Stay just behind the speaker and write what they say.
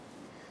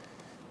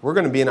We're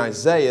going to be in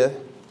Isaiah.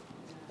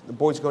 The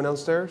boys going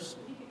downstairs?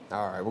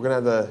 All right, we're going to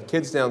have the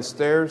kids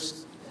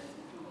downstairs,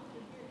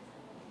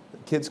 the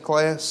kids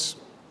class.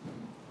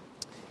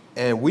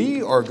 And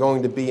we are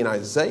going to be in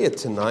Isaiah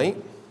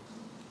tonight.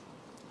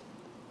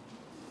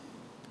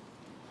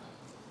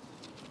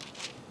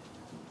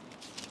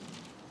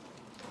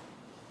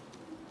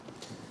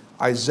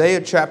 Isaiah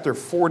chapter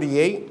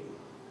 48.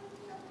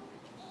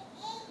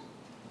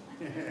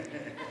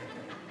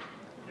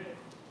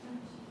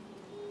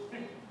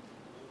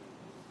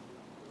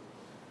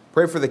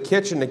 Pray for the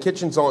kitchen. The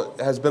kitchen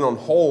has been on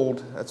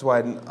hold. That's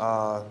why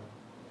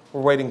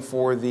we're waiting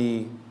for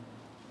the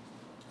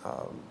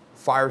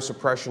fire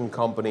suppression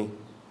company.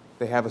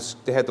 They had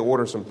to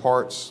order some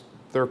parts.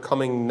 They're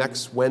coming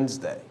next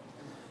Wednesday.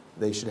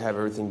 They should have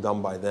everything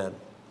done by then.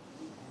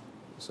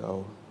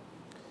 So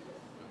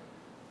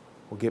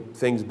we'll get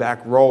things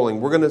back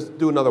rolling. We're going to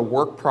do another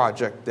work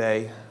project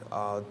day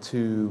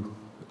to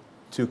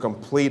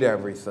complete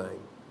everything.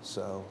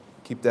 So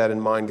keep that in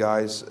mind,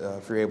 guys,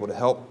 if you're able to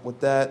help with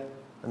that.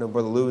 I know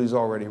Brother Louis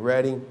already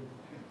ready.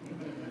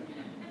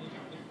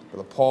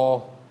 Brother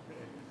Paul,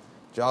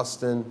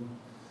 Justin,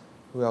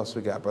 who else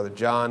we got? Brother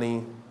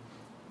Johnny.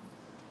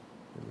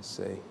 Let me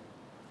see.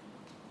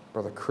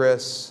 Brother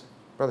Chris.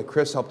 Brother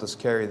Chris helped us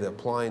carry the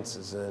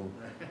appliances in.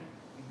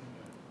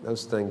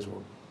 Those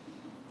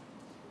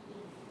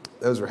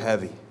were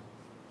heavy.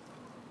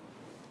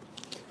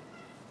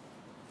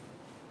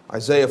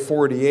 Isaiah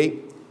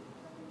 48.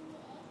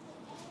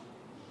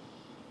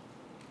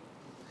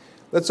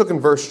 Let's look in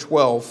verse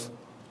 12.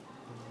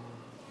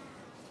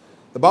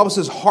 The Bible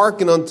says,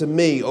 "Hearken unto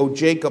me, O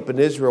Jacob and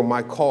Israel,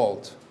 my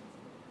called.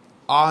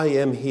 I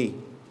am he.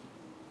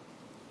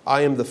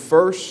 I am the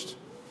first.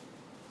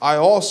 I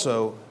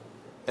also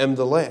am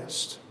the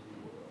last.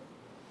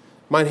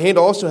 Mine hand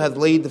also hath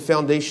laid the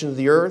foundation of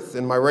the earth,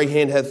 and my right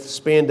hand hath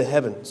spanned the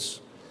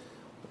heavens."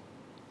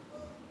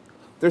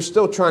 They're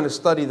still trying to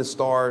study the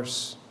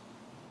stars.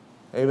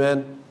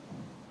 Amen.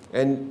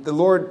 And the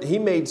Lord, He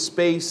made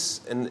space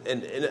and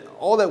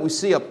all that we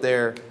see up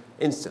there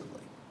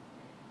instantly.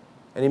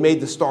 And He made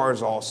the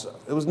stars also.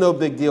 It was no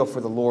big deal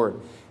for the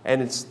Lord.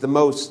 And it's the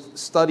most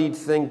studied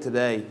thing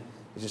today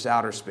is just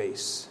outer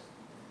space.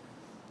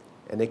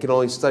 And they can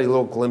only study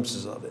little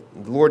glimpses of it.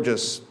 And the Lord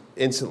just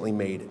instantly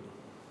made it.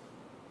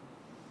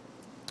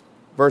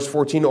 Verse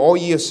 14, "All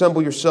ye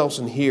assemble yourselves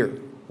and hear,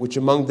 which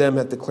among them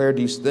hath declared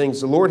these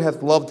things. The Lord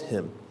hath loved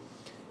him,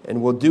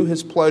 and will do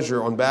his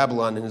pleasure on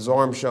Babylon, and his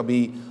arm shall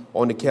be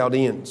on the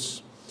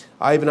Chaldeans.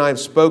 I have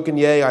spoken,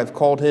 yea, I have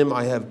called him,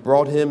 I have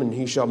brought him, and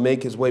he shall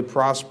make his way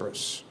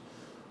prosperous.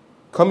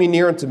 Come ye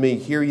near unto me,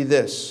 hear ye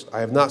this.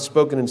 I have not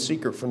spoken in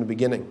secret from the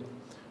beginning.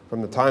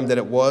 From the time that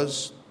it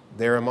was,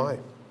 there am I.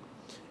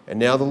 And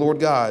now the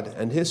Lord God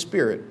and his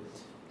Spirit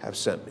have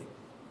sent me."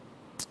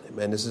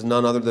 Amen. This is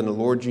none other than the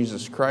Lord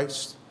Jesus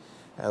Christ.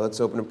 Let's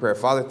open in prayer.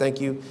 Father, thank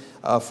you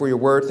for your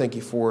word. Thank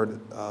you for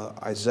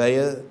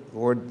Isaiah,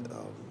 Lord,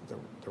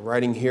 the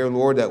writing here,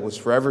 Lord, that was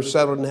forever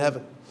settled in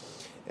heaven.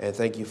 And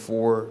thank you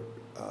for,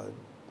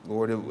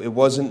 Lord, it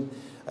wasn't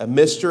a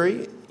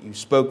mystery. You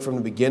spoke from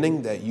the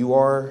beginning that you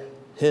are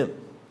him.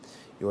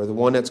 You are the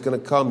one that's going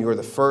to come. You are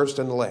the first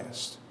and the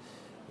last.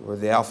 You are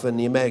the Alpha and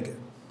the Omega,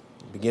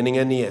 the beginning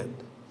and the end.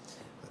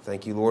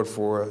 Thank you, Lord,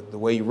 for the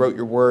way you wrote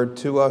your word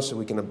to us so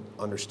we can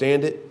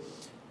understand it.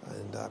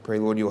 And I pray,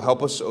 Lord, you'll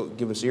help us,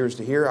 give us ears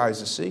to hear, eyes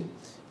to see.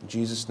 In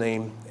Jesus'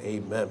 name,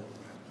 amen.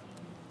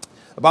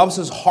 The Bible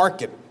says,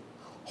 hearken,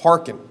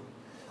 hearken,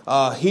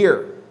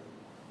 hear,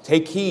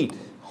 take heed,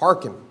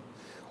 hearken,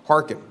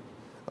 hearken.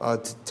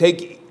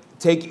 Take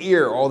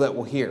ear, all that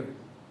will hear.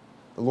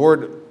 The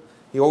Lord,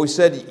 He always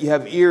said, you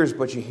have ears,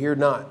 but you hear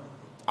not.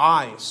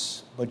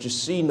 Eyes, but you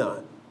see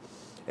not.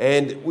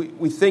 And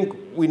we think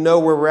we know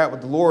where we're at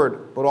with the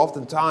Lord, but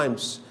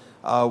oftentimes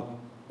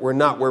we're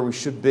not where we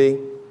should be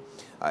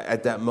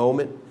at that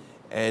moment.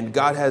 And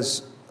God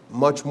has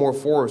much more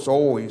for us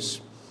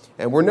always.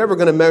 And we're never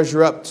going to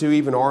measure up to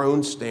even our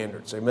own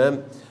standards.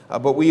 Amen.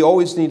 But we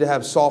always need to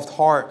have soft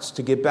hearts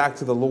to get back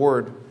to the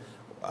Lord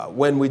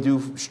when we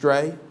do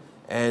stray,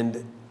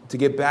 and to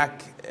get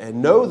back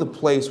and know the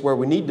place where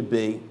we need to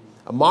be,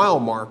 a mile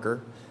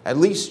marker. At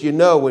least you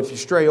know if you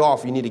stray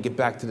off, you need to get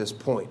back to this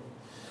point.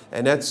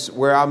 And that's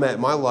where I'm at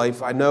in my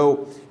life. I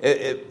know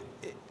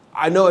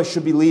I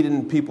should be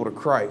leading people to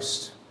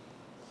Christ.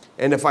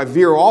 And if I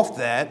veer off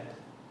that,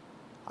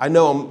 I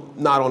know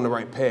I'm not on the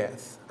right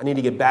path. I need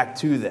to get back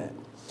to that.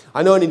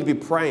 I know I need to be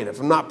praying. If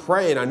I'm not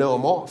praying, I know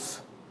I'm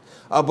off.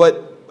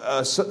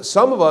 But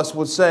some of us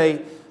would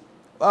say,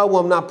 "Oh,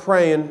 well, I'm not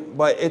praying,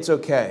 but it's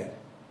okay."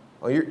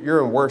 Well, you're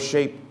in worse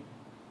shape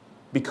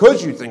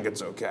because you think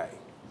it's okay.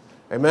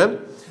 Amen?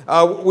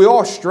 We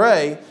all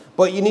stray,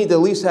 but you need to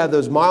at least have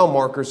those mile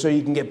markers so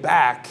you can get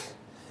back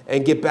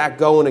and get back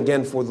going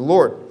again for the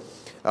Lord.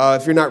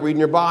 If you're not reading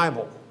your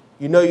Bible,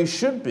 you know you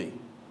should be.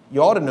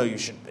 You ought to know you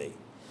should be.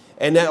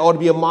 And that ought to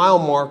be a mile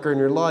marker in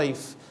your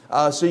life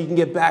so you can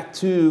get back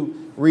to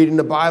reading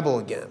the Bible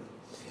again.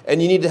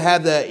 And you need to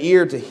have that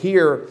ear to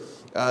hear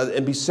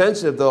and be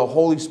sensitive to the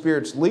Holy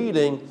Spirit's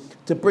leading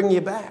to bring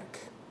you back.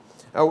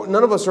 Now,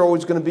 none of us are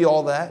always going to be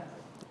all that.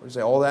 Or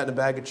say all that in a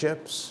bag of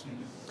chips,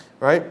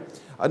 right?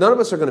 None of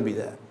us are going to be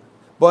that.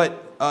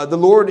 But the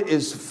Lord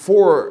is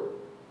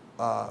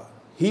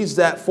He's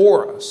that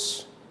for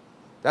us.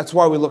 That's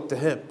why we look to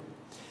Him.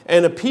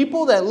 And a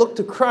people that look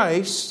to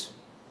Christ,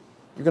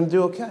 you're going to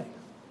do okay.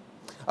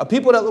 A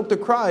people that look to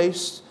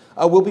Christ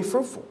will be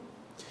fruitful.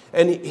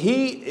 And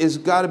He is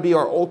got to be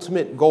our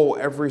ultimate goal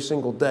every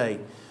single day.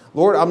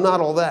 Lord, I'm not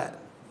all that,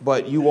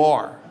 but You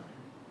are.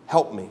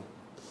 Help me.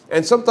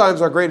 And sometimes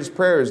our greatest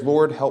prayer is,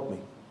 Lord, help me.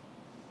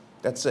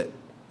 That's it.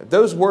 If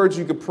those words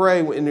you could pray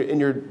in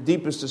your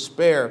deepest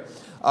despair,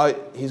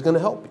 He's going to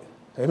help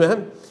you.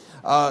 Amen?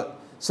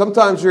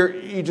 Sometimes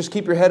you just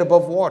keep your head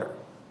above water.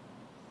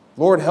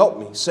 Lord, help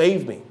me.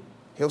 Save me.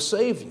 He'll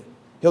save you.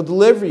 He'll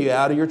deliver you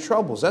out of your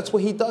troubles. That's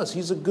what He does.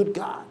 He's a good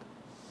God.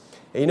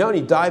 And and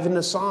you dive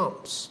into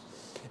Psalms.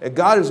 And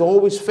God is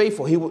always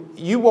faithful.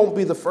 You won't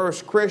be the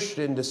first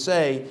Christian to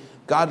say,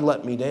 God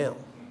let me down.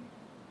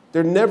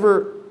 There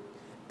never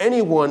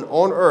anyone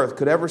on earth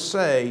could ever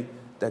say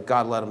that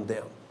God let him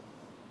down.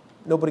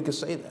 Nobody could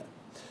say that.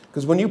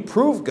 Because when you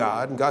prove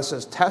God, and God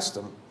says test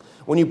Him,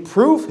 when you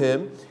prove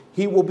Him,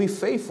 He will be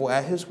faithful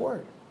at His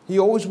word. He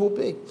always will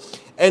be.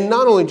 And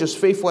not only just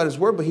faithful at His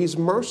word, but He's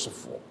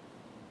merciful.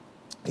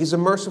 He's a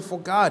merciful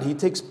God. He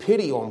takes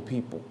pity on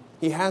people.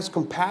 He has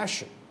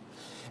compassion.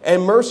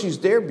 And mercy's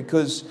there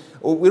because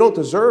we don't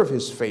deserve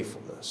His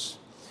faithfulness.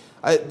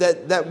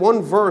 That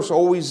one verse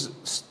always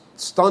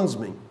stuns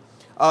me.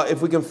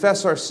 If we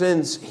confess our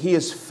sins, He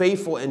is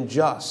faithful and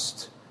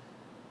just.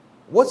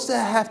 What's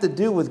that have to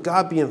do with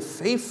God being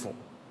faithful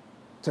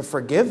to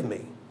forgive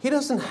me? He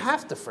doesn't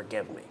have to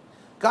forgive me.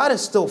 God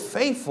is still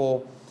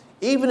faithful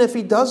even if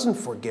He doesn't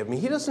forgive me.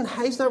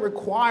 He's not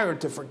required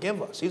to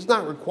forgive us. He's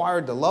not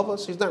required to love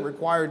us. He's not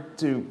required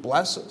to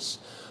bless us.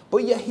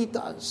 But yet He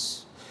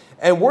does.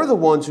 And we're the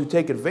ones who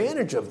take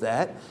advantage of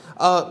that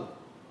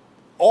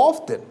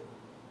often,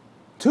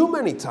 too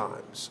many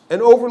times, and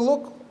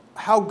overlook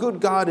how good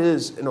God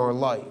is in our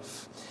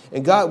life.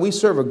 And God, we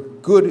serve a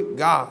good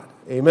God.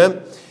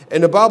 Amen.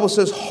 And the Bible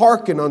says,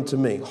 hearken unto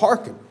me.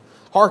 Hearken.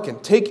 Hearken.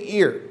 Take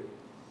ear.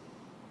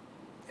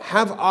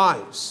 Have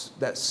eyes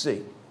that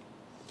see.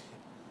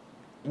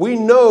 We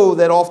know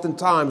that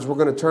oftentimes we're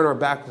going to turn our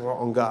back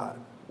on God.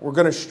 We're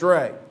going to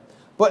stray.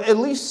 But at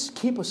least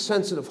keep a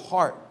sensitive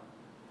heart.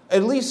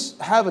 At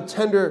least have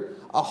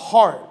a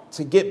heart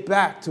to get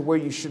back to where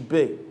you should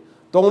be.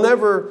 Don't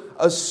ever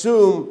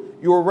assume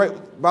you're right.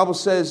 The Bible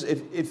says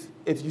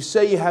if you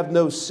say you have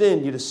no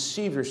sin, you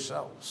deceive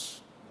yourselves.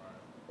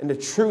 And the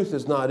truth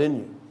is not in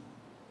you.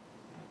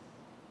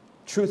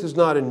 Truth is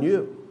not in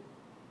you.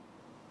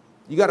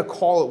 You got to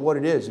call it what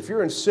it is. If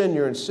you're in sin,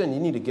 you're in sin. You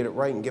need to get it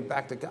right and get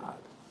back to God.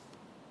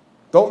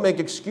 Don't make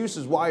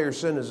excuses why your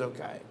sin is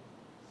okay.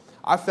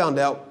 I found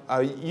out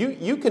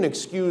you can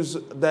excuse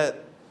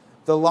that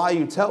the lie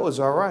you tell is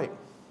all right.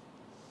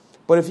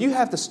 But if you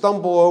have to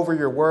stumble over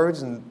your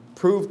words and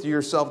prove to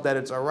yourself that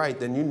it's all right,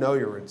 then you know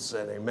you're in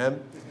sin.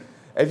 Amen?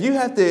 If you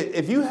have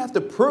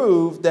to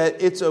prove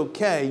that it's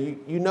okay,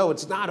 you know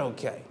it's not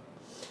okay.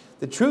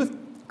 The truth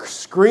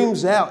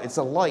screams out, it's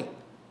a light.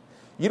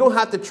 You don't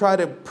have to try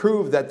to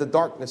prove that the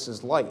darkness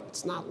is light.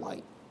 It's not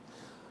light.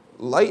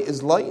 Light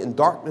is light and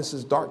darkness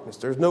is darkness.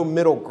 There's no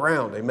middle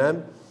ground.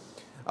 Amen?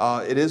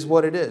 It is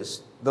what it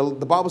is. The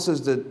Bible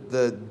says that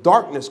the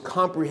darkness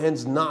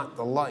comprehends not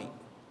the light.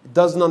 It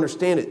doesn't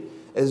understand it.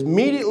 As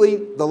immediately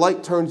the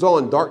light turns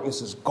on,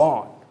 darkness is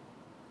gone.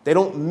 They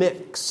don't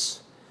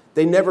mix.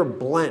 They never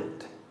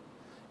blend.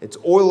 It's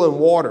oil and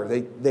water.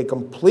 They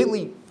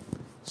completely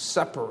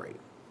separate.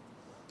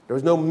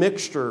 There's no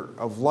mixture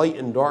of light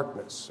and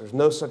darkness. There's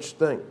no such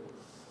thing.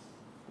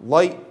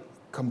 Light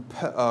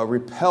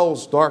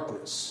repels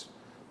darkness.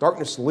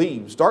 Darkness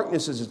leaves.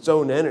 Darkness is its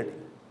own entity.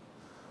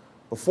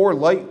 Before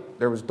light,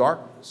 there was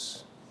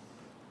darkness.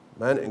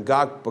 Man,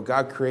 but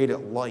God created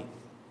light.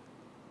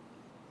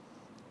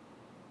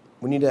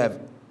 We need to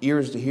have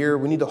ears to hear.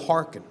 We need to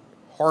hearken.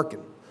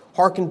 Hearken.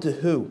 Hearken to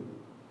who?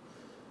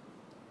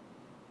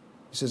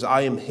 He says,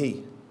 I am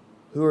He.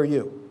 Who are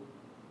you?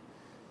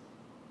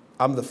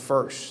 I'm the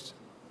first.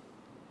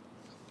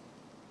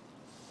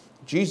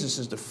 Jesus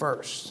is the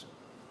first.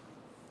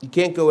 You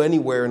can't go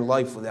anywhere in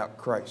life without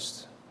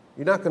Christ.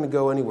 You're not going to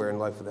go anywhere in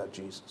life without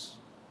Jesus.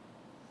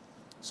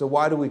 So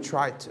why do we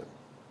try to?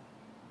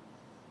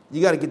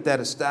 You got to get that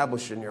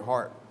established in your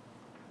heart.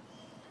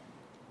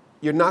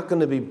 You're not going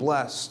to be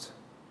blessed.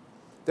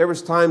 There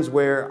was times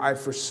where I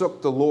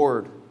forsook the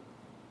Lord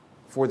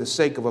for the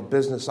sake of a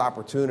business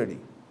opportunity.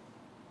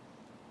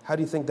 How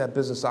do you think that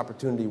business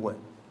opportunity went?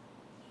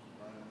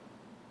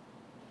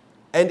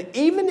 And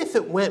even if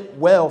it went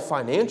well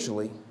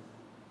financially,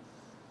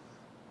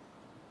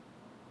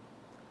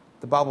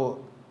 the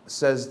Bible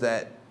says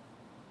that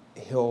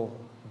He'll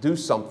do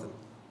something.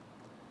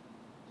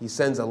 He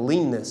sends a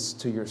leanness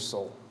to your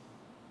soul.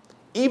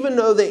 Even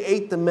though they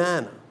ate the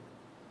manna,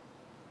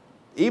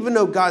 even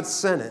though God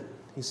sent it,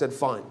 He said,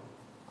 fine,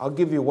 I'll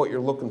give you what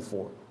you're looking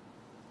for.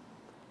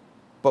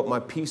 but my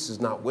peace is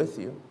not with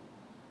you.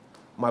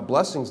 My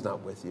blessing's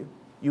not with you.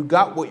 You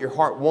got what your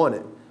heart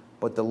wanted,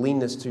 but the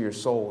leanness to your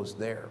soul is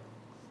there.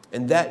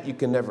 And that you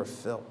can never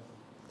fill.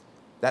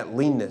 That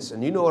leanness.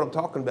 And you know what I'm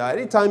talking about.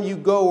 Anytime you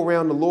go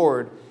around the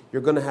Lord,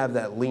 you're going to have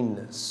that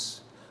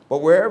leanness.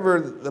 But wherever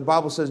the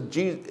Bible says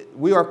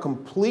we are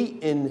complete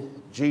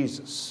in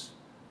Jesus,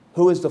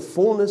 who is the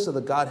fullness of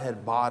the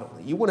Godhead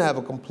bodily. You want to have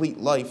a complete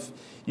life,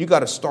 you got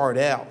to start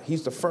out.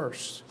 He's the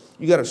first.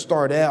 You got to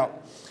start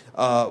out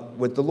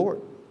with the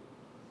Lord.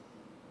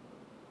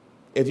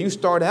 If you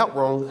start out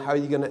wrong, how are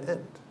you going to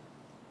end?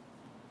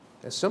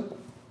 It's simple.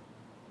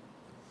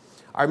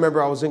 I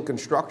remember I was in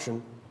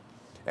construction,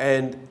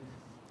 and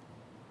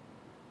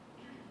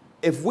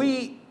if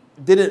we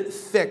didn't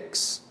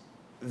fix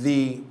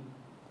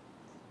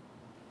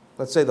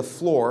let's say the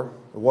floor,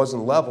 it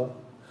wasn't level.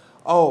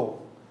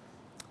 Oh,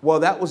 well,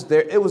 that was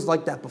there. It was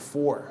like that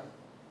before.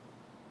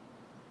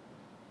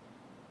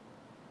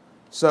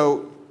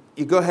 So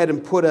you go ahead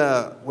and put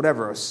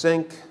a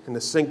sink, and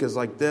the sink is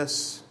like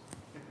this.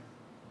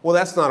 Well,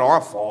 that's not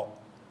our fault.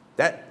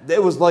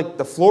 It was like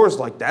the floor is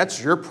like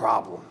that's your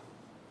problem,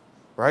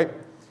 right?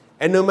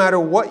 And no matter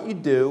what you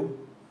do,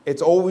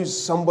 it's always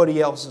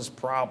somebody else's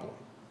problem.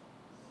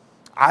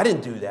 I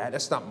didn't do that.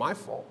 That's not my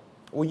fault.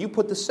 Well, you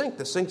put the sink.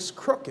 The sink's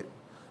crooked.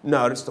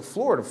 No, it's the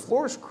floor. The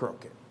floor's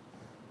crooked.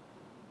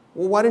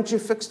 Well, why didn't you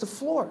fix the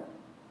floor?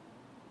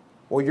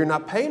 Well, you're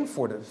not paying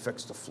for it to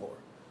fix the floor.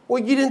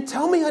 Well, you didn't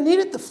tell me I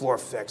needed the floor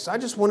fixed. I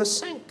just want a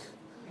sink.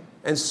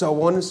 And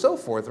so on and so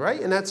forth,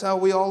 right? And that's how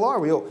we all are.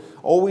 We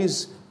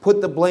always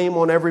put the blame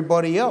on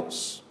everybody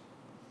else.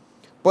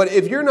 But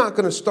if you're not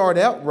going to start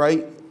out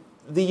right,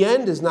 the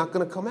end is not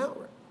going to come out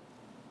right.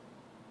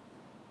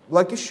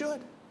 Like it should.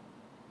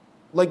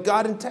 Like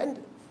God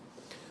intended.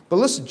 But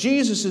listen,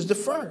 Jesus is the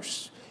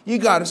first. You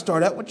got to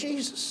start out with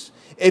Jesus.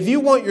 If you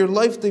want your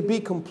life to be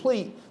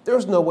complete,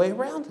 there's no way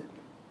around it.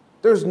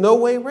 There's no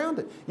way around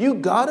it. You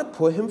got to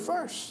put him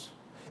first.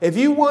 If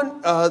you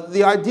want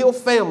the ideal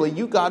family,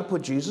 you got to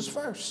put Jesus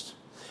first.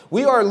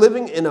 We are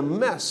living in a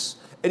mess.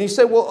 And you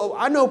say, well,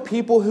 I know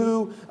people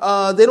who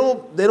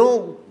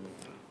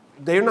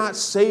they're not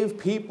saved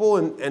people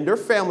and their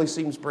family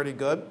seems pretty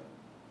good.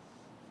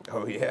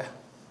 Oh, yeah.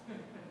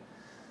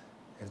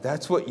 If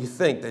that's what you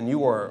think, then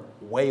you are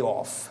way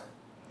off.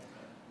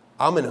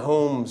 I'm in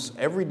homes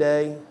every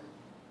day.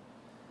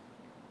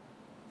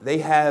 They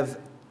have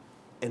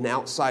an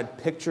outside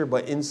picture,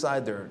 but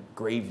inside their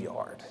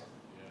graveyard.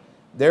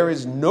 There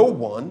is no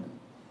one,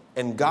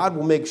 and God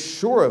will make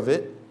sure of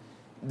it,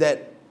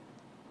 that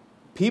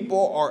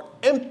people are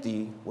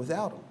empty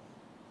without him.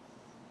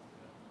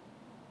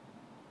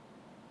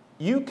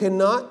 You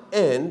cannot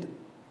end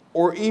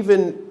or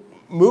even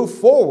move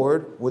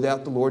forward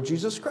without the Lord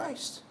Jesus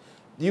Christ.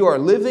 You are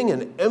living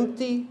an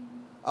empty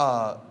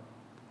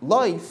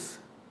life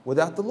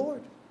without the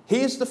Lord.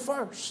 He is the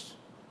first.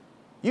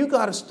 You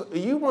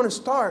want to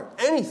start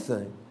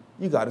anything,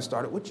 you got to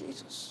start it with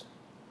Jesus.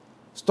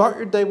 Start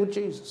your day with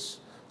Jesus.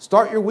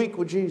 Start your week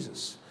with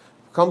Jesus.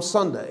 Come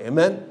Sunday,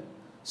 amen?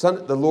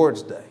 Sunday, the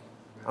Lord's Day.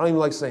 I don't even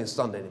like saying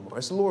Sunday anymore.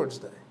 It's the Lord's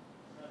Day.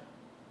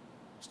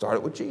 Start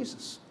it with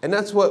Jesus. And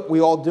that's what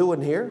we all do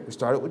in here. We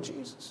start it with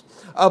Jesus.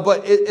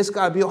 But it's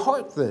got to be a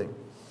heart thing.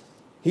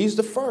 He's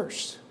the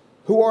first.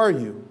 Who are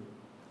you?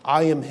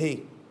 I am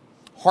he.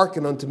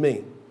 Hearken unto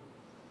me.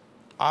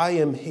 I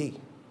am he.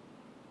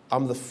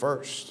 I'm the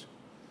first.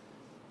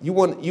 You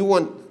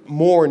want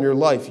more in your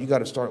life, you got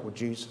to start with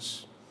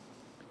Jesus.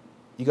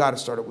 You got to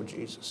start it with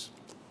Jesus.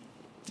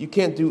 You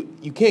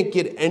can't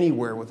get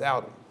anywhere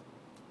without him.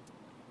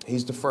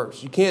 He's the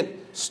first. You can't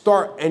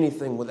start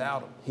anything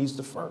without him. He's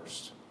the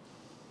first.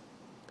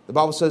 The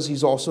Bible says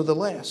he's also the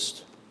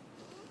last.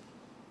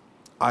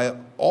 I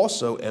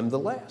also am the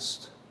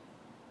last.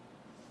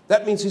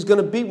 That means he's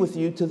going to be with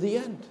you to the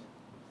end.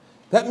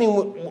 That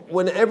means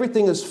when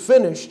everything is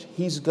finished,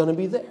 he's going to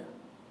be there.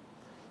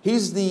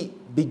 He's the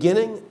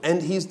beginning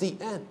and he's the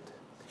end.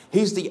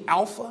 He's the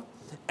Alpha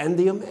and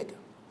the Omega.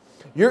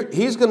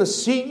 He's going to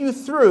see you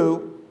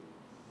through.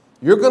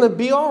 You're going to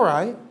be all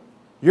right.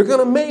 You're going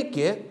to make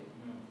it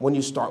when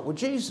you start with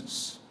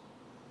Jesus.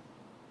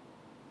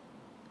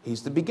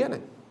 He's the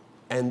beginning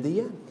and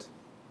the end.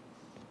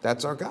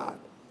 That's our God.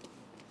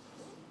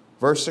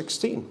 Verse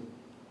 16.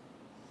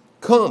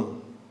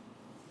 Come.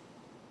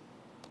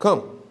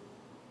 Come.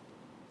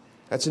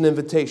 That's an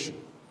invitation.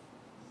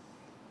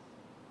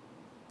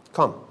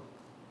 Come.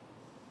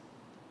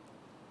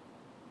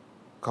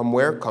 Come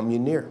where? Come ye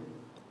near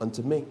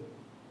unto me.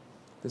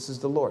 This is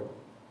the Lord.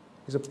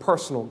 He's a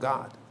personal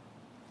God.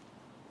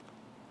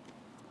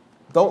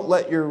 Don't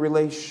let your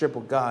relationship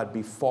with God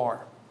be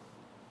far.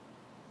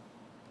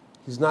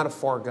 He's not a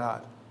far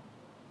God.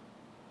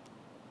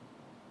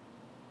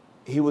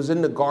 He was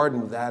in the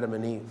garden with Adam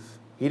and Eve.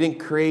 He didn't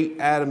create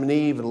Adam and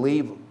Eve and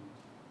leave them.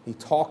 He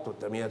talked with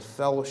them. He had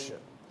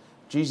fellowship.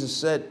 Jesus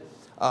said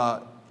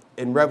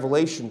in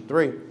Revelation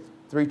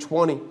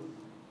 3:20,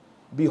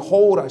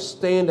 behold, I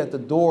stand at the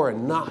door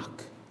and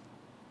knock.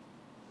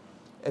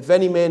 If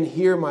any man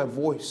hear my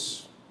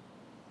voice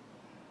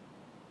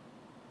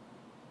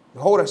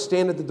Behold, I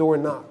stand at the door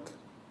and knock.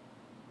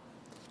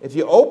 If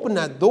you open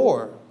that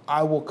door,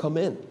 I will come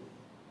in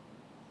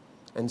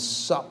and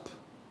sup,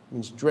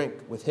 means drink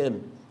with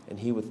him and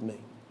he with me.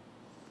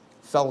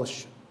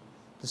 Fellowship,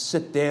 to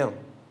sit down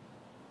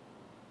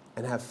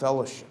and have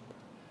fellowship.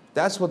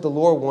 That's what the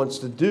Lord wants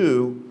to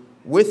do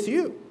with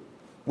you,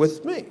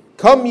 with me.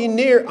 Come ye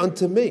near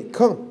unto me.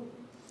 Come.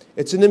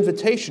 It's an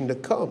invitation to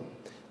come.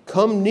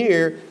 Come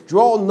near,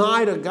 draw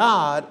nigh to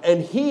God,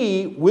 and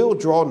he will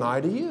draw nigh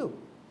to you.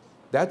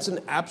 That's an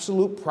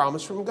absolute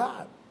promise from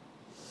God.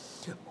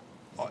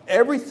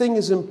 Everything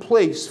is in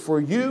place for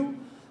you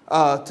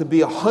to be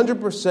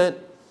 100%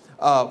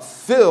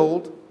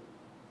 filled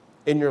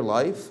in your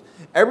life.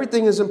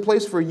 Everything is in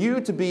place for you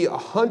to be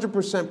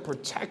 100%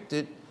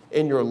 protected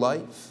in your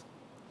life.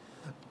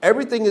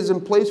 Everything is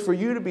in place for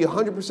you to be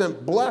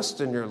 100%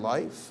 blessed in your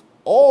life.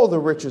 All the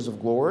riches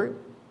of glory.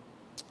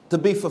 To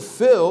be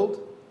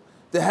fulfilled.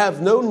 To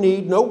have no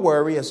need, no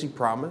worry, as he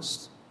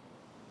promised.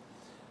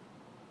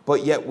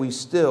 But yet we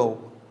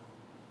still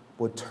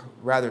would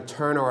rather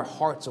turn our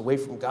hearts away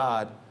from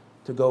God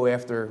to go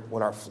after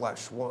what our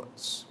flesh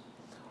wants.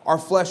 Our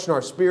flesh and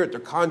our spirit, they're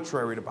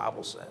contrary, the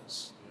Bible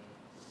says.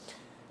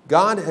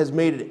 God has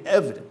made it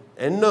evident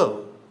and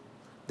known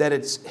that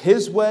it's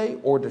his way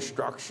or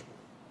destruction.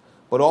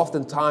 But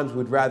oftentimes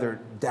we'd rather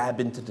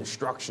dab into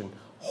destruction,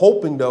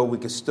 hoping, though, we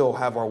could still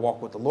have our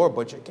walk with the Lord,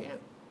 but you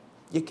can't.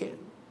 You can't.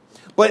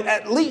 But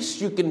at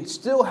least you can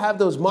still have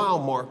those mile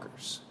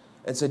markers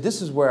and say,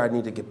 this is where I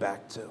need to get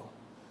back to.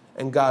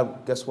 And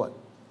God, guess what?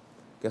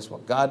 Guess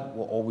what? God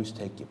will always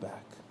take you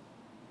back.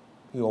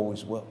 He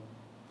always will.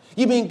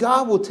 You mean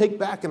God will take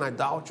back an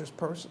idolatrous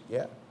person?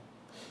 Yeah.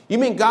 You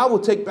mean God will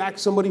take back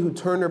somebody who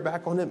turned their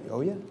back on him?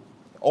 Oh, yeah.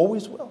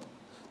 Always will.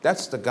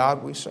 That's the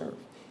God we serve.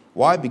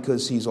 Why?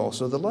 Because he's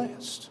also the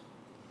last.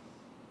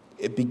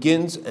 It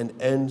begins and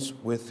ends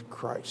with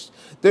Christ.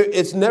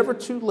 It's never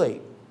too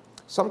late.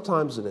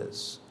 Sometimes it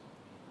is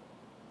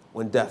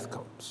when death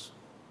comes.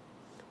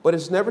 But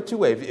it's never too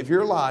late. If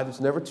you're alive, it's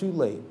never too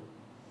late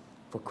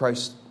for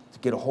Christ to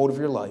get a hold of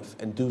your life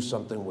and do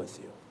something with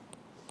you.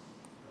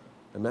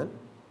 Amen?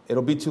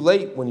 It'll be too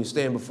late when you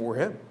stand before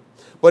him.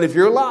 But if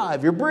you're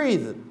alive, you're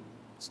breathing,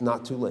 it's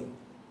not too late.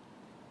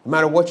 No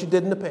matter what you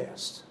did in the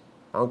past.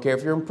 I don't care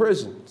if you're in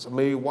prison.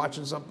 Somebody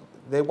watching something.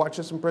 They watch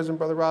us in prison,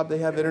 Brother Rob. They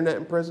have internet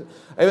in prison.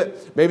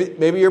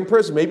 Maybe you're in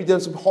prison. Maybe you've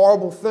done some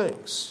horrible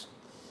things.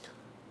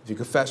 If you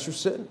confess your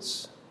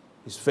sins,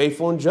 he's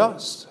faithful and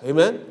just.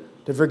 Amen?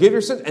 To forgive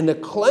your sins and to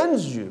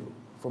cleanse you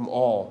from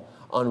all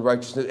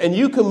unrighteousness. And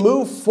you can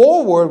move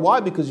forward. Why?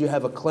 Because you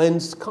have a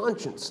cleansed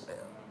conscience now.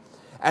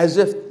 As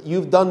if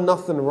you've done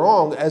nothing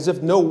wrong. As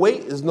if no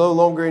weight is no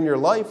longer in your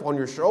life on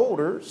your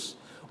shoulders.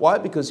 Why?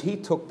 Because he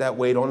took that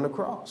weight on the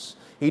cross.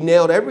 He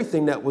nailed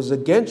everything that was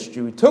against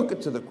you. He took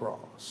it to the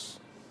cross.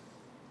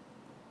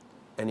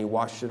 And he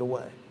washed it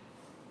away.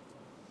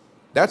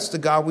 That's the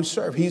God we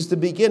serve. He's the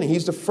beginning.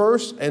 He's the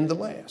first and the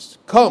last.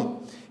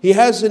 Come. He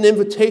has an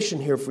invitation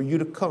here for you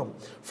to come.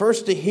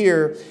 First to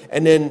hear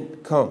and then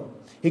come.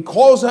 He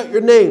calls out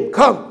your name.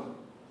 Come.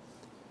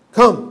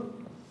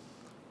 Come.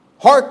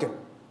 Hearken.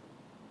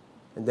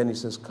 And then he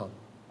says, come.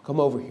 Come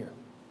over here.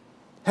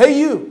 Hey,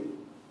 you.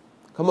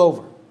 Come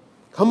over.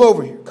 Come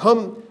over here.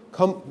 Come.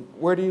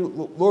 Lord,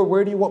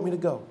 where do you want me to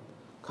go?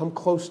 Come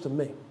close to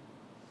me.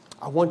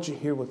 I want you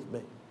here with me.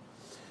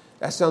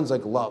 That sounds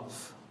like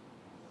love.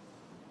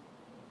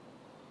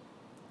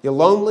 You're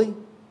lonely?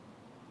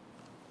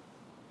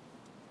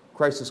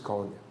 Christ is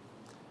calling you.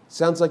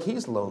 Sounds like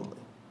he's lonely.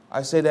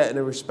 I say that in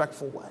a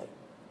respectful way.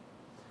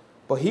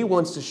 But he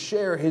wants to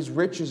share his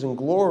riches and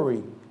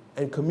glory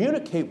and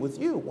communicate with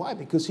you. Why?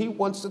 Because he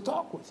wants to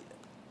talk with you.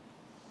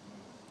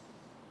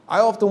 I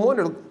often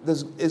wonder,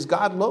 is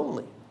God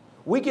lonely?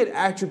 We get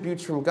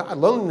attributes from God.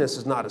 Loneliness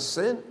is not a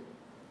sin.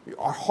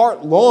 Our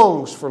heart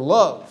longs for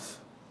love.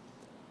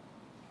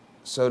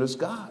 So does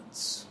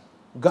God's.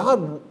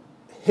 God,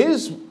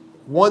 his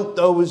want,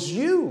 though, is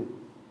you.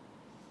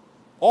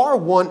 Our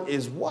want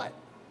is what?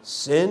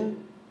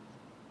 Sin,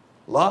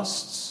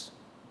 lusts,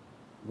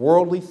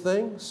 worldly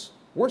things.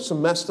 We're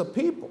some messed up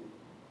people.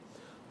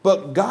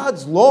 But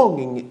God's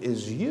longing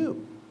is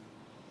you.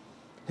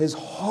 His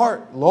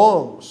heart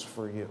longs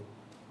for you.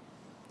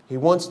 He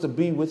wants to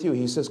be with you.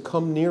 He says,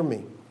 come near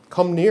me.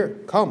 Come near.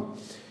 Come.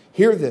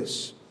 Hear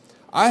this.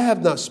 I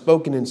have not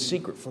spoken in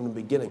secret from the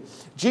beginning.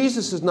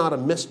 Jesus is not a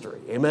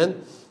mystery.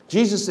 Amen?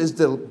 Jesus is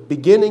the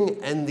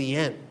beginning and the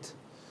end.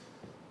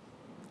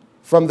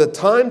 From the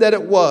time that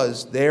it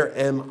was, there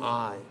am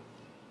I.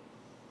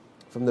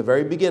 From the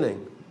very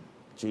beginning,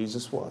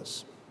 Jesus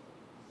was.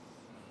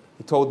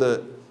 He told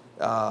the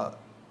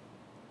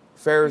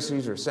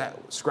Pharisees or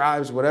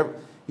scribes, whatever,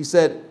 he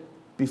said,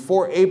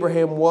 before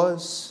Abraham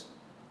was,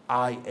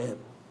 I am.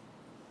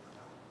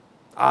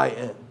 I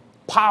am.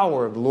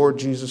 Power of the Lord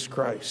Jesus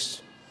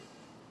Christ.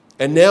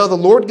 And now the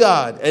Lord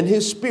God and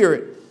his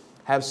Spirit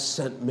have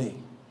sent me.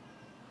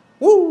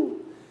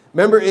 Woo!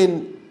 Remember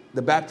in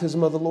the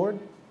baptism of the Lord?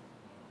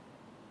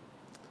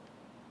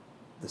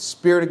 The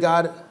Spirit of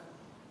God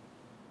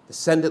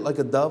descended like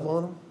a dove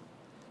on him.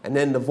 And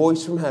then the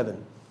voice from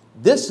heaven,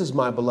 "This is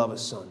my beloved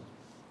Son,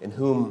 in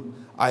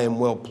whom I am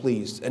well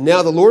pleased. And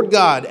now the Lord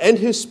God and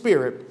his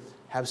Spirit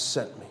have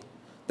sent me."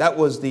 That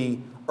was the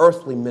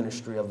earthly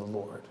ministry of the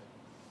Lord.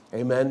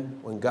 Amen.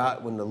 When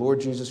the Lord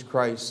Jesus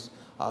Christ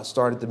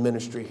started the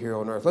ministry here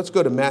on earth. Let's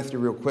go to Matthew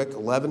real quick,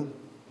 11.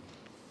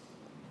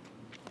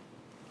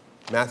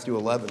 Matthew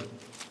 11.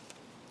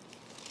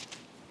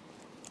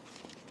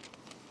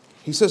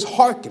 He says,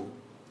 "Hearken,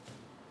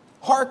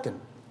 hearken,"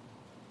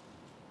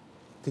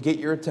 to get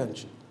your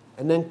attention.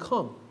 And then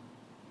come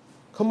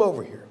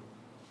over here.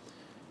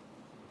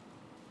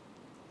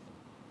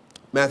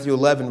 Matthew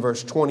 11,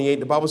 verse 28,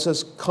 the Bible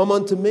says, "Come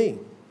unto me,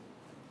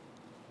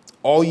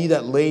 all ye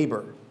that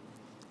labor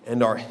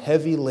and are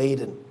heavy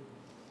laden,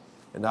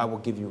 and I will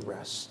give you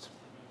rest."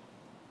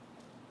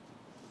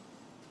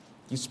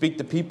 You speak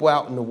to people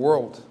out in the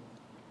world,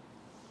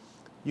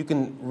 you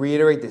can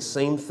reiterate the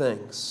same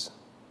things.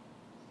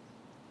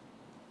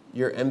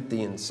 You're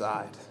empty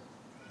inside.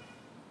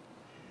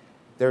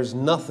 There's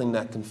nothing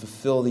that can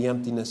fulfill the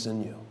emptiness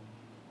in you.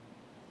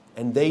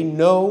 And they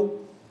know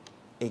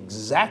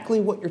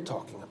exactly what you're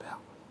talking about.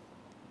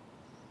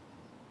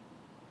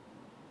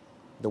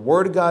 The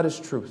Word of God is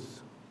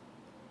truth.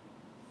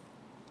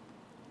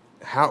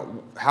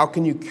 How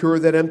can you cure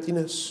that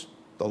emptiness,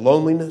 the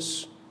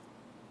loneliness?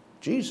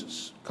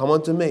 Jesus, "Come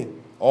unto me,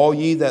 all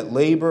ye that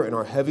labor and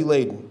are heavy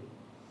laden."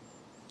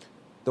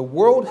 The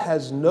world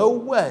has no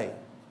way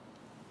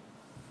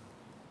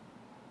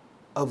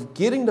of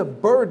getting the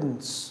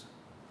burdens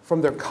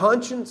from their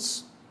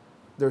conscience,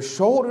 their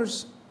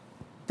shoulders.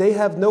 They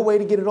have no way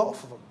to get it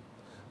off of them.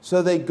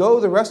 So they go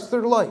the rest of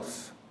their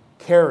life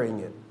carrying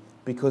it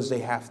because they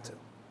have to.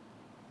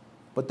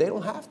 But they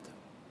don't have to.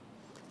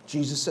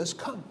 Jesus says,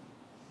 "Come.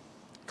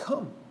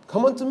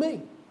 Come unto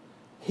me."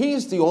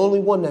 He's the only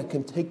one that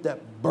can take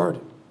that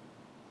burden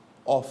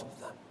off of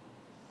them.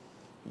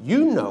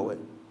 You know it.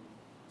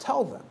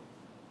 Tell them.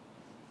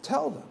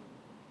 Tell them.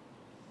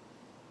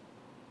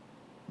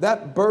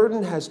 That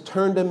burden has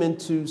turned them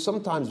into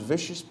sometimes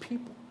vicious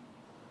people.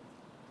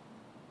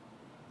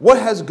 What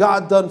has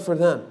God done for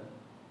them?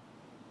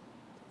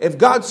 If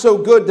God's so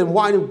good, then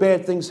why do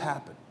bad things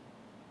happen?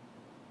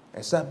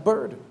 It's that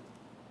burden.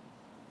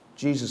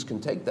 Jesus can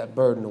take that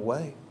burden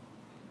away.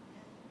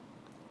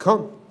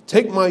 "Come,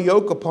 take my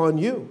yoke upon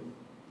you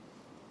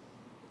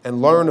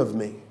and learn of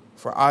me,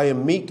 for I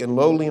am meek and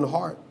lowly in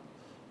heart,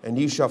 and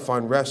ye shall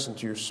find rest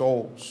unto your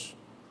souls.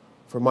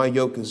 For my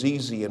yoke is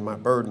easy and my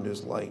burden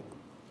is light."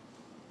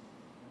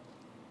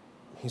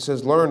 He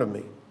says, learn of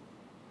me.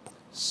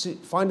 See,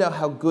 find out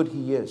how good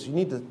he is. You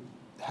need to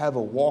have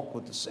a walk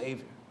with the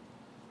Savior.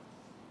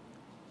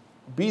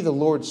 Be the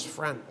Lord's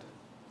friend.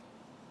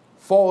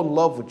 Fall in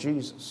love with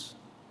Jesus.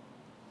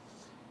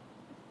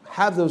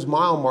 Have those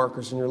mile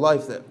markers in your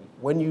life that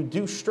when you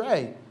do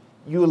stray,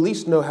 you at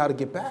least know how to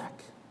get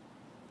back.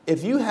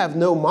 If you have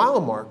no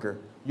mile marker,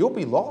 you'll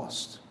be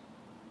lost.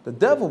 The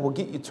devil will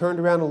get you turned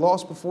around and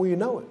lost before you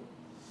know it.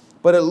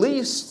 But at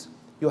least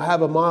you'll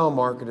have a mile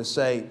marker to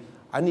say,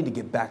 "I need to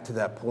get back to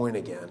that point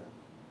again.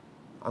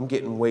 I'm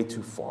getting way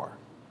too far."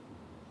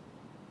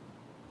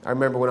 I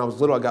remember when I was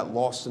little, I got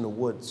lost in the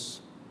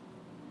woods.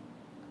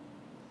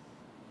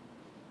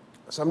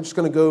 So I'm just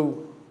going to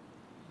go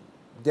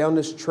down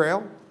this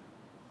trail.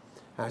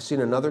 And I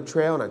seen another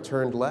trail and I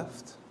turned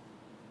left.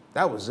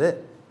 That was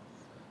it.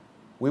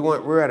 We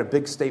were at a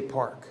big state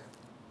park.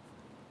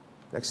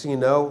 Next thing you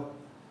know,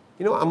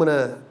 I'm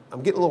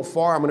getting a little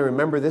far. I'm going to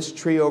remember this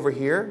tree over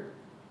here.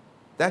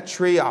 That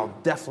tree I'll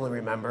definitely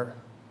remember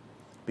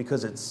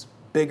because it's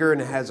bigger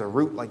and it has a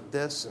root like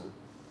this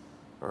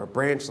or a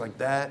branch like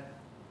that.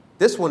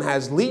 This one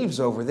has leaves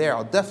over there.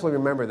 I'll definitely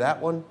remember that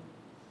one.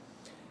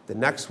 The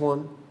next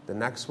one.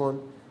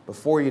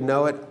 Before you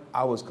know it,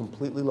 I was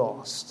completely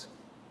lost.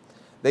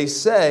 They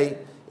say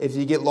if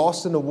you get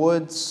lost in the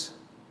woods,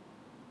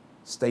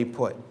 stay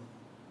put.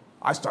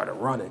 I started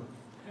running.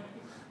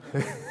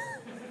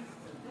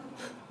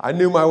 I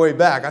knew my way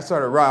back. I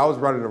started running. I was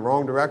running the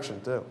wrong direction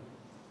too.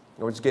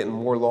 I was getting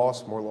more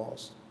lost.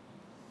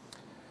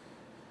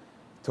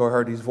 Until I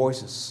heard these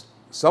voices.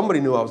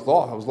 Somebody knew I was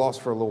lost. I was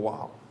lost for a little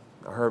while.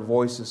 I heard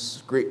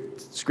voices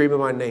screaming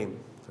my name,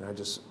 and I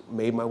just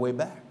made my way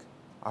back.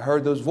 I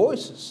heard those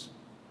voices.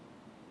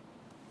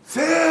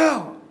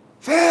 Phil!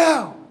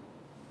 Phil!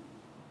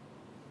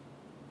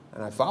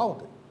 And I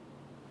followed it.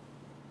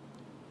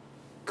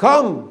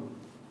 Come!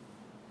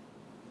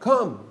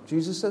 Come.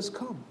 Jesus says,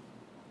 come.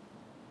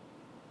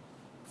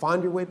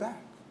 Find your way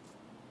back.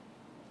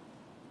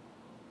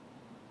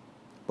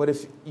 But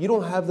if you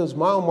don't have those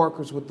mile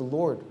markers with the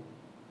Lord,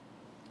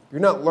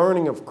 you're not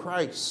learning of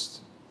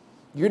Christ.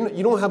 You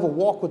don't have a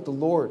walk with the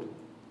Lord.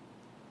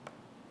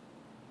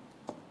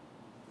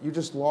 You're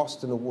just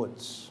lost in the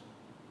woods.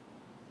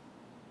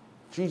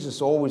 Jesus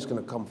is always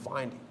going to come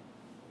find you.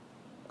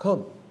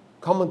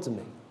 Come unto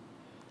me.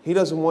 He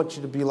doesn't want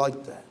you to be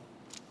like that.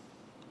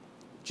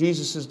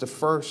 Jesus is the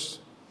first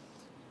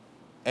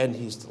and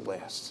he's the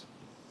last.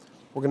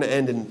 We're going to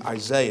end in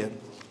Isaiah.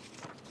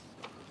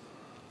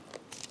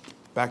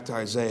 Back to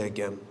Isaiah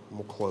again, and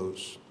we'll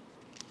close.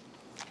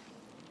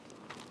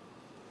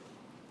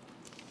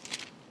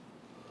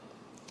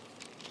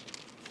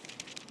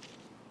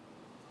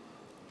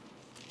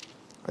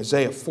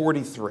 Isaiah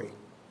 43.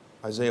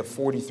 Isaiah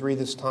 43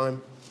 this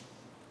time.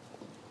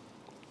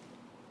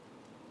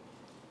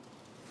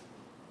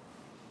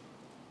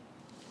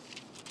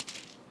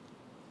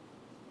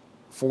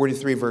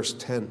 Verse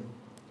 10.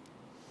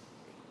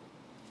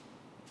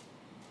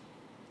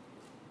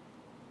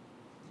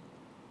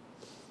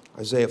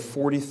 Isaiah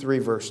 43,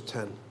 verse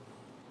 10. The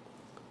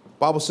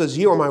Bible says,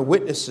 "Ye are my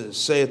witnesses,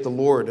 saith the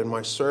Lord, and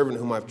my servant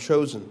whom I have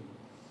chosen,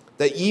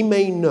 that ye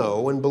may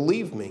know and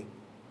believe me."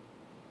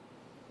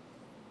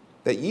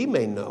 That ye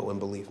may know and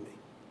believe me,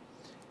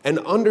 and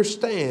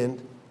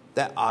understand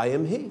that I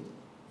am he.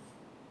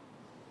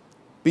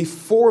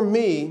 Before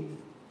me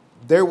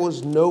there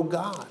was no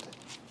God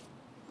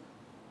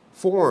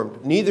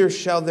formed, neither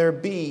shall there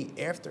be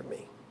after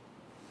me.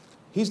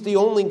 He's the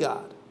only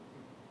God.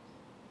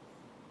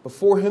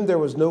 Before him there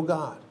was no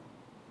God.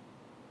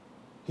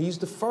 He's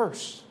the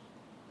first.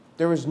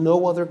 There is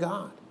no other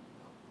God.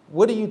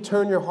 What do you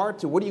turn your heart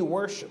to? What do you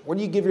worship? What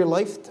do you give your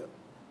life to?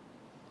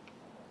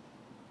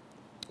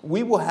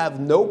 We will have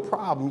no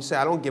problem. You say,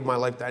 I don't give my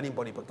life to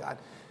anybody but God.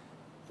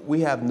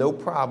 We have no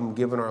problem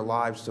giving our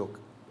lives to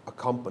a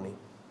company.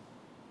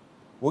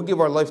 We'll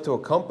give our life to a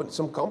company,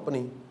 some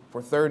company,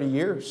 for 30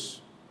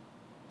 years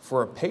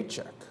for a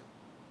paycheck.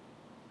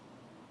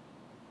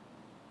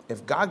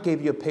 If God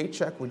gave you a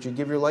paycheck, would you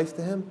give your life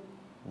to him?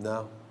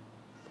 No.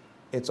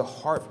 It's a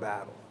heart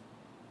battle.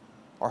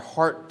 Our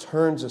heart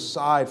turns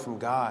aside from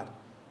God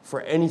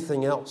for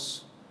anything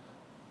else.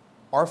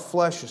 Our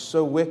flesh is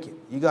so wicked.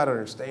 You got to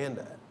understand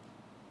that.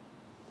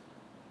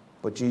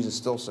 But Jesus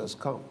still says,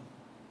 come.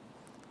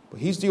 But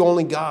he's the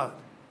only God.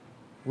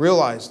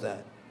 Realize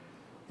that.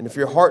 And if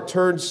your heart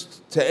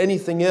turns to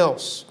anything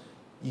else,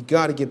 you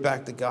got to get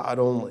back to God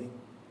only.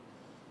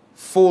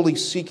 Fully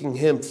seeking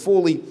him.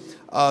 Fully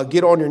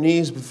get on your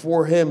knees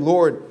before him.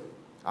 Lord,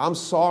 I'm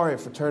sorry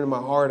for turning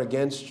my heart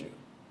against you.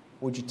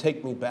 Would you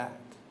take me back?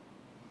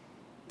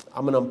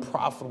 I'm an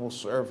unprofitable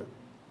servant.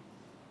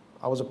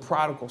 I was a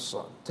prodigal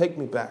son. Take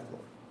me back,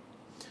 Lord.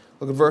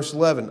 Look at verse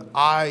 11.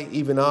 I,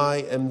 even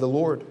I, am the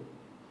Lord.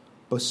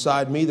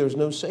 Beside me, there's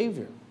no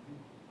Savior.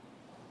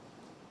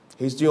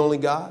 He's the only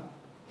God.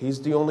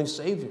 He's the only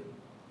Savior.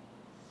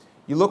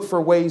 You look for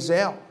ways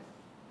out.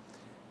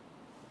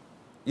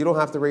 You don't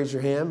have to raise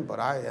your hand, but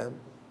I am.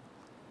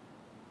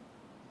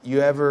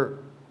 You ever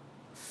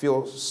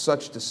feel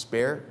such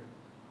despair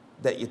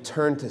that you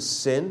turn to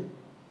sin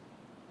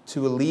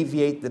to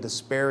alleviate the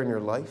despair in your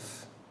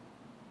life?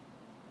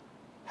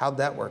 How'd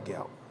that work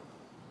out?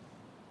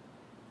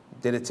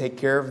 Did it take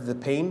care of the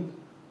pain?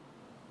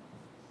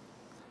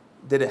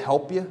 Did it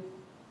help you?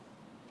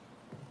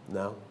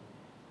 No.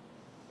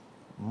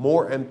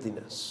 More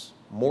emptiness,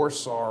 more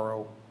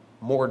sorrow,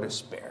 more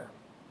despair.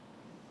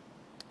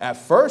 At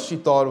first, you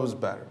thought it was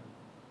better.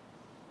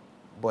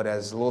 But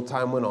as a little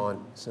time went on,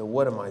 you said,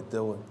 what am I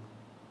doing?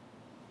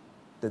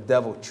 The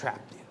devil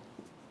trapped you.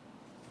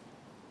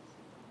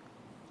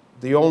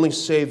 The only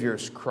Savior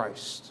is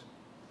Christ.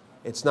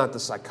 It's not the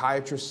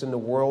psychiatrists in the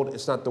world.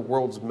 It's not the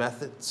world's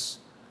methods.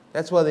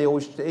 That's why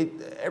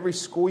every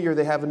school year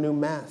they have a new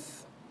math.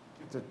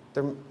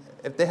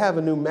 If they have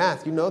a new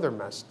math, you know they're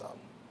messed up.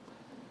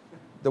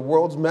 The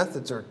world's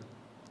methods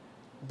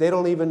they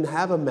don't even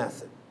have a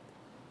method.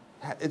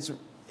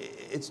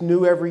 It's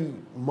new every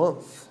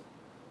month.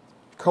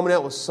 Coming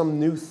out with some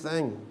new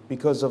thing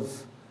because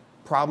of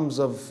problems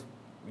of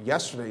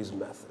yesterday's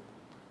method.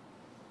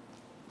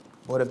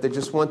 But if they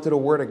just went to the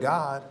Word of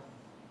God,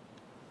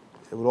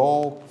 it would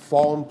all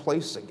fall in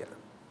place again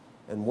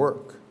and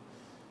work.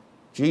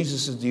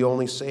 Jesus is the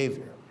only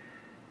Savior.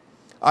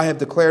 I have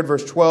declared,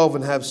 verse 12,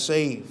 and have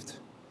saved.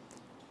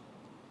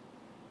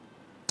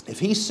 If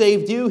he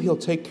saved you, he'll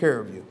take care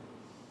of you.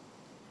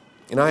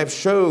 And I have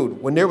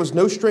showed, when there was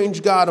no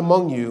strange God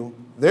among you,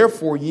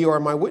 therefore ye are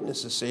my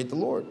witnesses, saith the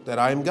Lord, that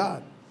I am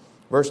God.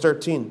 Verse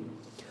 13,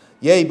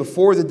 yea,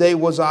 before the day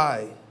was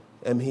I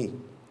am he.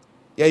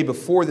 Yea,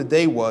 before the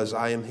day was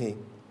I am he.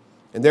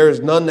 And there is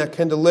none that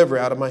can deliver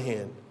out of my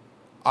hand.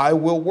 I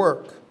will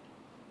work,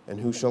 and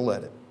who shall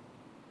let it?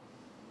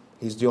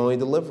 He's the only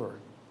deliverer.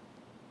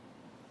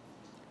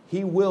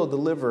 He will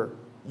deliver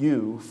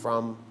you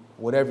from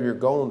whatever you're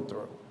going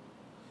through.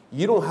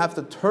 You don't have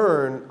to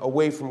turn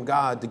away from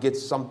God to get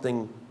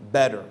something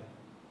better.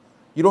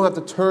 You don't have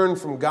to turn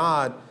from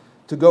God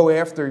to go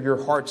after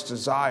your heart's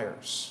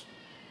desires.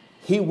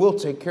 He will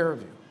take care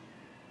of you.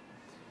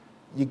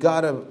 You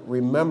got to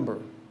remember,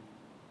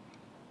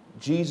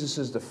 Jesus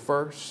is the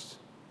first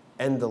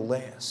and the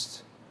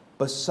last.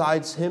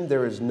 Besides him,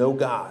 there is no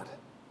God.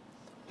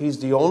 He's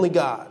the only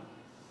God.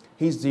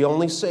 He's the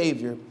only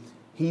Savior.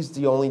 He's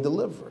the only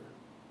deliverer.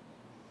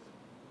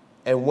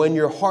 And when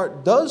your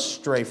heart does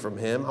stray from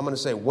him, I'm going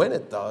to say when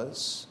it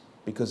does,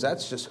 because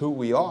that's just who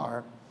we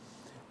are,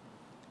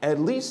 at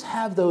least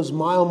have those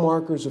mile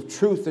markers of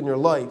truth in your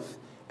life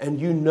and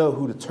you know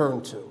who to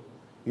turn to.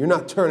 You're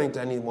not turning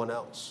to anyone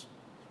else.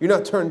 You're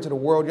not turning to the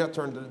world. You're not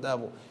turning to the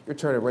devil. You're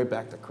turning right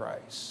back to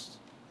Christ.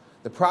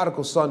 The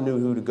prodigal son knew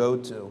who to go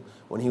to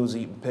when he was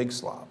eating pig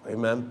slop.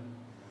 Amen?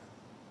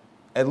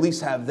 At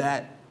least have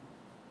that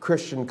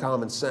Christian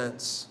common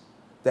sense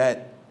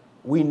that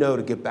we know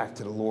to get back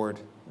to the Lord,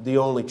 the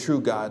only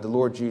true God, the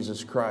Lord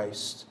Jesus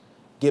Christ.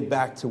 Get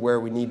back to where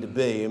we need to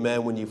be,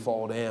 amen, when you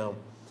fall down.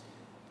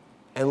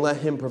 And let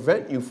him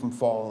prevent you from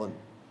falling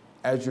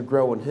as you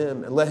grow in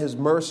him. And let his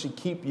mercy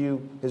keep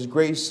you, his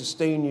grace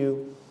sustain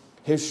you,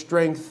 his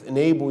strength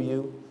enable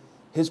you,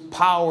 his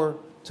power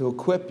to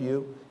equip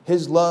you,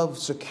 his love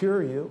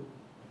secure you,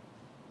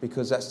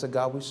 because that's the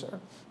God we serve.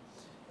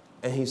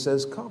 And he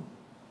says, come.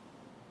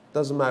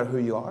 Doesn't matter who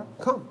you are.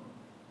 Come.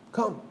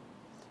 Come.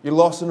 You're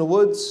lost in the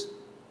woods.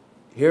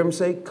 Hear him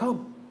say,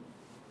 come.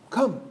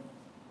 Come.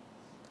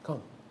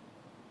 Come.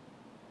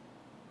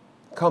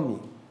 Come ye.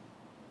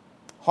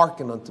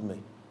 Hearken unto me.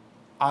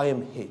 I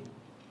am he.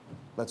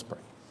 Let's pray.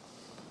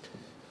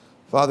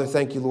 Father,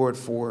 thank you, Lord,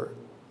 for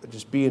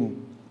just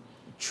being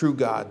true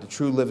God, the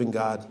true living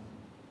God.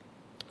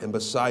 And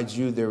besides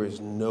you, there is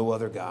no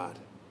other God.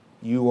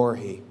 You are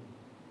he.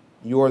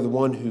 You are the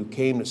one who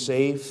came to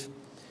save.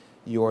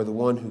 You are the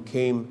one who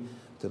came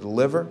to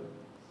deliver.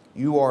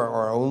 You are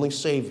our only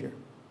Savior.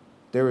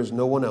 There is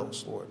no one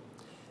else, Lord.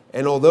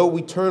 And although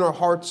we turn our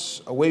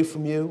hearts away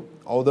from you,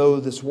 although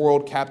this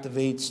world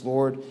captivates,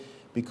 Lord,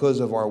 because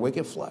of our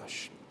wicked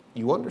flesh,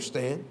 you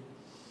understand.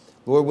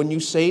 Lord, when you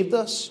saved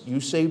us, you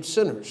saved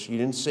sinners. You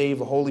didn't save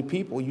a holy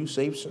people, you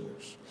saved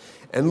sinners.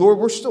 And Lord,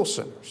 we're still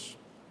sinners.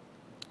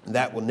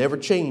 That will never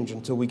change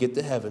until we get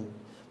to heaven.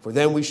 For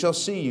then we shall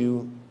see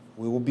you.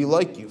 We will be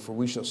like you, for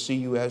we shall see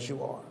you as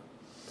you are.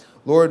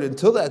 Lord,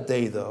 until that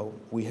day, though,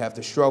 we have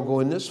to struggle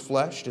in this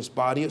flesh, this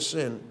body of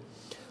sin.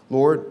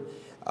 Lord,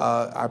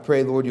 I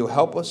pray, Lord, you'll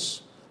help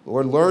us.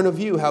 Lord, learn of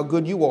you how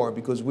good you are,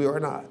 because we are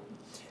not.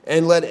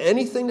 And let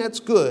anything that's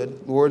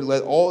good, Lord,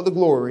 let all the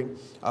glory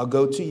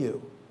go to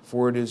you.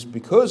 For it is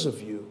because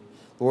of you,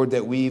 Lord,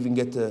 that we even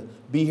get to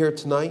be here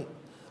tonight.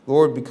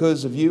 Lord,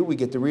 because of you, we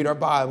get to read our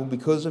Bible.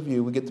 Because of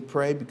you, we get to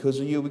pray. Because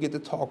of you, we get to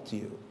talk to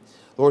you.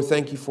 Lord,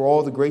 thank you for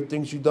all the great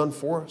things you've done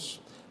for us.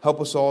 Help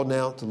us all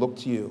now to look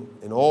to you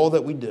in all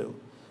that we do,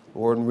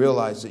 Lord, and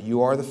realize that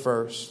you are the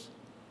first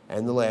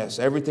and the last.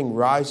 Everything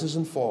rises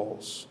and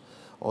falls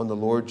on the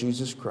Lord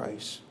Jesus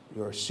Christ.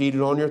 You are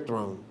seated on your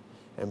throne,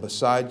 and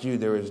beside you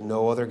there is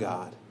no other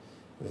God.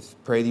 We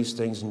pray these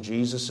things in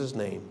Jesus'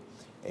 name.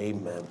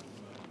 Amen.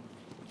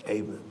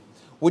 Amen.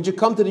 Would you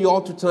come to the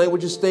altar tonight?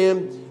 Would you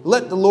stand?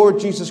 Let the Lord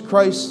Jesus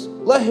Christ,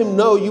 let him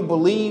know you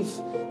believe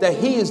that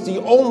he is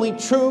the only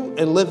true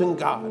and living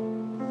God.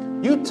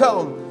 You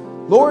tell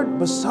him, Lord,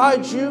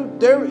 besides you,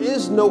 there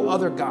is no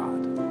other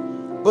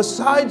God.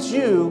 Besides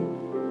you,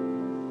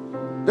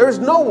 there's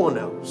no one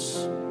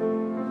else.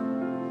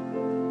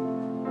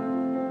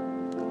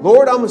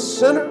 Lord, I'm a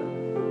sinner,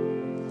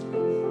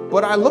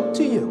 but I look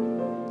to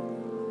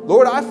you.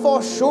 Lord, I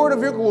fall short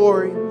of your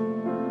glory,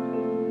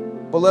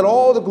 but let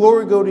all the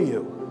glory go to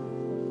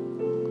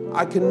you.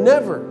 I can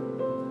never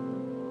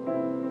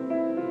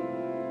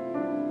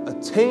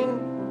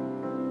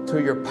attain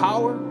to your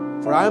power,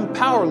 for I am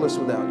powerless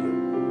without you.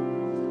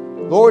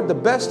 Lord, the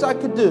best I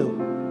could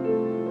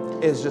do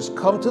is just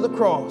come to the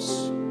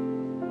cross.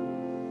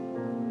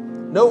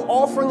 No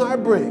offering I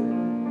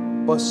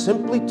bring, but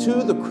simply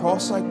to the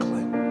cross I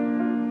cling.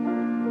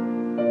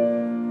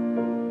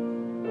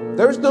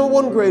 There's no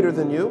one greater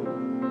than you.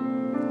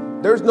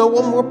 There's no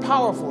one more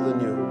powerful than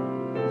you.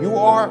 You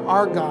are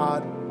our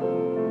God.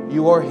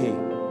 You are he.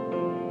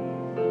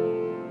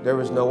 There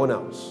is no one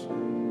else.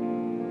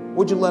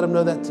 Would you let him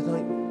know that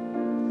tonight?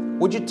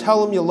 Would you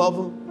tell him you love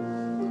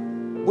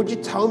him? Would you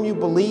tell him you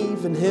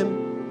believe in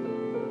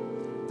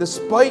him?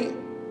 Despite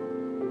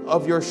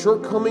of your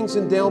shortcomings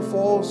and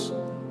downfalls,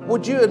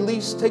 would you at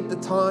least take the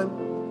time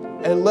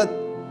and let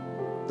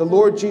the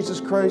Lord Jesus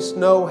Christ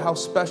know how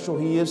special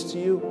he is to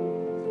you?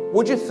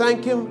 Would you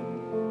thank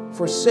him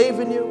for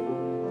saving you?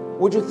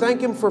 Would you thank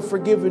him for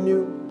forgiving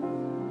you?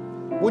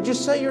 Would you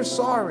say you're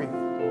sorry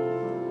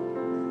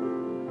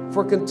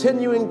for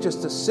continuing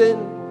just to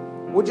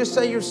sin? Would you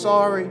say you're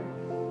sorry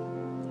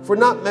for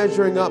not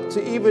measuring up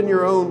to even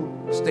your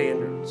own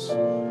standards?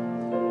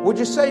 Would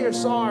you say you're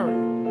sorry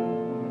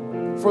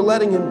for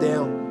letting him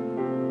down?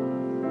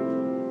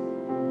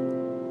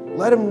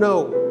 Let him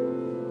know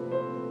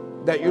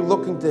that you're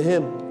looking to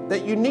him,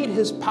 that you need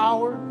his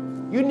power,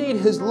 you need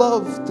his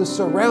love to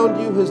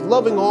surround you, his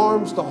loving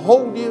arms to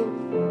hold you.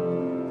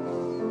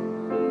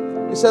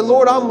 You said,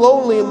 Lord, I'm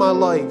lonely in my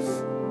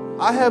life.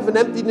 I have an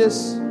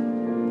emptiness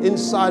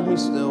inside me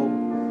still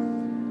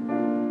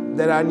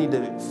that I need to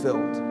be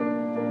filled.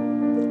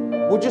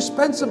 Would you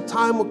spend some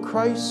time with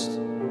Christ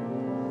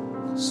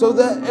so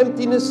that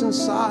emptiness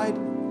inside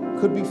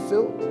could be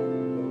filled?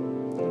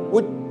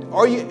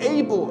 Are you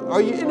able?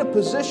 Are you in a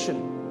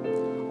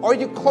position? Are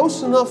you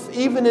close enough,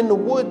 even in the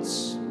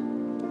woods,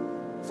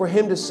 for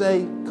him to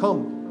say,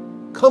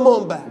 come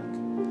on back.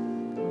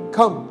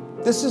 Come.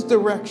 This is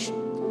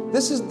direction.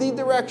 This is the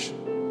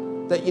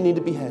direction that you need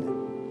to be headed.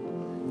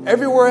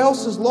 Everywhere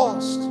else is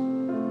lost.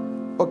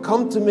 But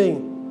come to me,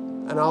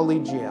 and I'll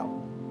lead you out.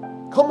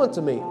 Come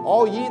unto me,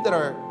 all ye that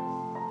are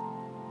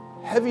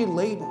heavy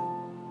laden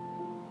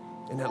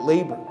and that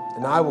labor,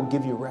 and I will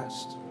give you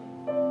rest.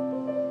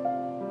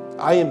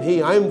 I am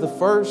He. I am the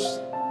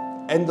first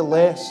and the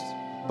last.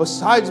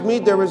 Besides me,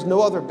 there is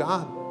no other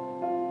God.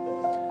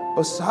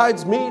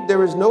 Besides me,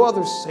 there is no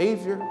other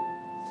Savior.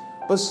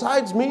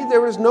 Besides me,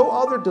 there is no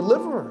other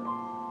deliverer.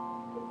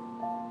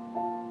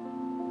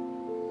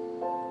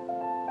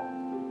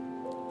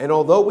 And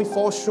although we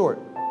fall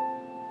short,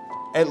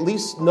 at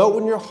least know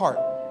in your heart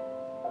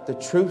the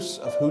truths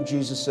of who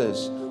Jesus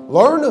is.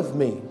 Learn of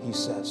me, he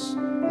says.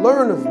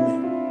 Learn of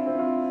me.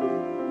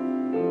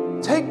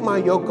 Take my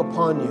yoke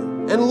upon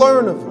you and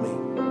learn of me.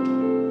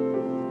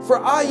 For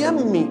I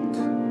am meek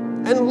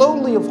and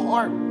lowly of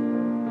heart.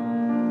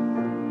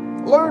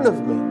 Learn of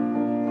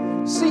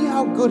me. See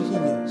how good he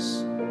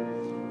is.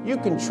 You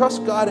can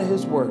trust God at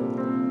his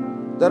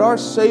word that our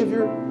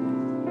Savior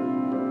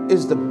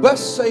is the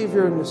best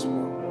Savior in this world.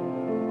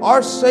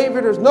 Our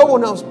Savior, there's no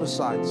one else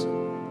besides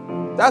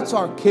him. That's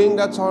our King,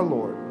 that's our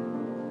Lord.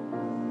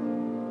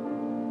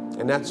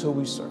 And that's who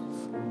we serve.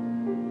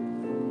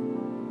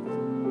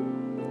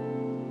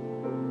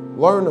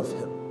 Learn of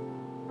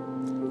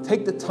him.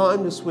 Take the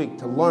time this week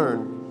to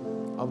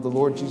learn of the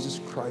Lord Jesus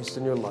Christ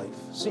in your life.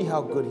 See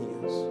how good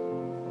he is.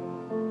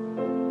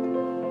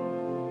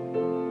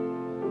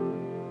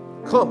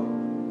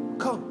 Come,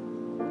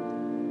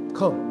 come,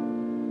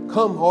 come,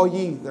 come, all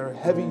ye that are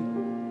heavy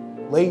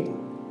laden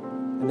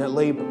and that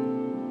labor.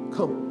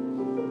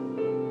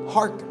 Come,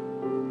 hearken.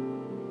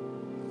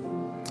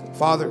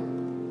 Father,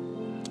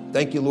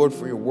 thank you, Lord,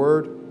 for your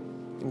word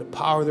and the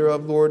power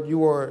thereof, Lord.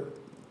 You are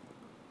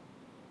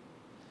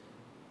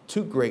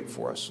too great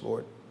for us,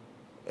 Lord.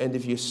 And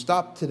if you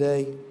stop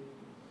today,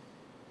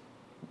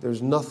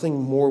 there's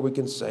nothing more we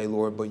can say,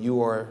 Lord, but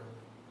you are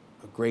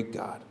a great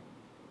God.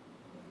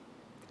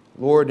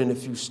 Lord, and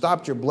if you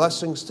stopped your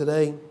blessings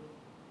today,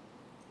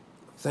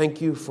 thank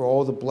you for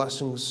all the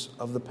blessings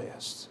of the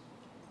past.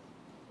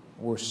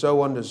 We're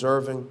so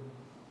undeserving,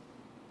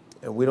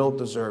 and we don't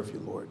deserve you,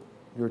 Lord.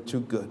 You're too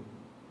good.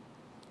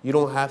 You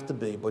don't have to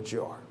be, but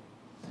you are.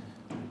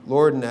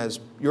 Lord, and as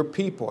your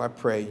people, I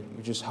pray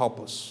you just help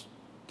us.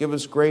 Give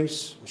us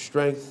grace and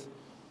strength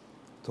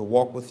to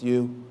walk with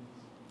you.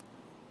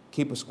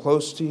 Keep us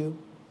close to you,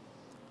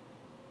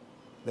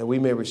 that we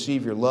may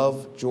receive your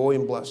love, joy,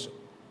 and blessing.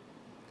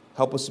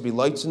 Help us to be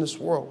lights in this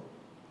world.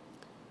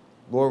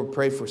 Lord, we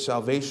pray for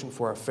salvation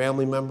for our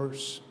family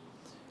members,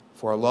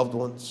 for our loved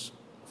ones,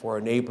 for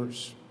our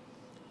neighbors.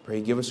 Pray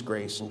you give us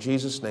grace. In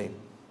Jesus' name,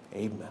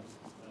 amen.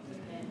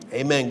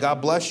 Amen.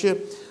 God bless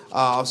you.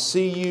 I'll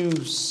see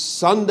you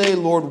Sunday,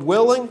 Lord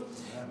willing.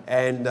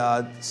 And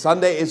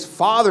Sunday is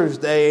Father's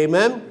Day.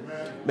 Amen.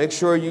 Make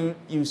sure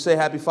you say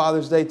Happy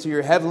Father's Day to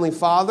your Heavenly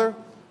Father.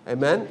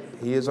 Amen.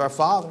 He is our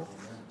Father.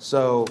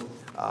 So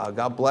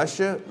God bless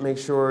you. Make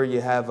sure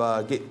you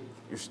have get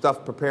your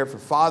stuff prepared for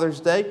Father's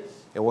Day.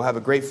 And we'll have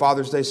a great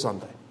Father's Day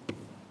Sunday.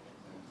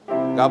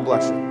 God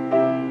bless you.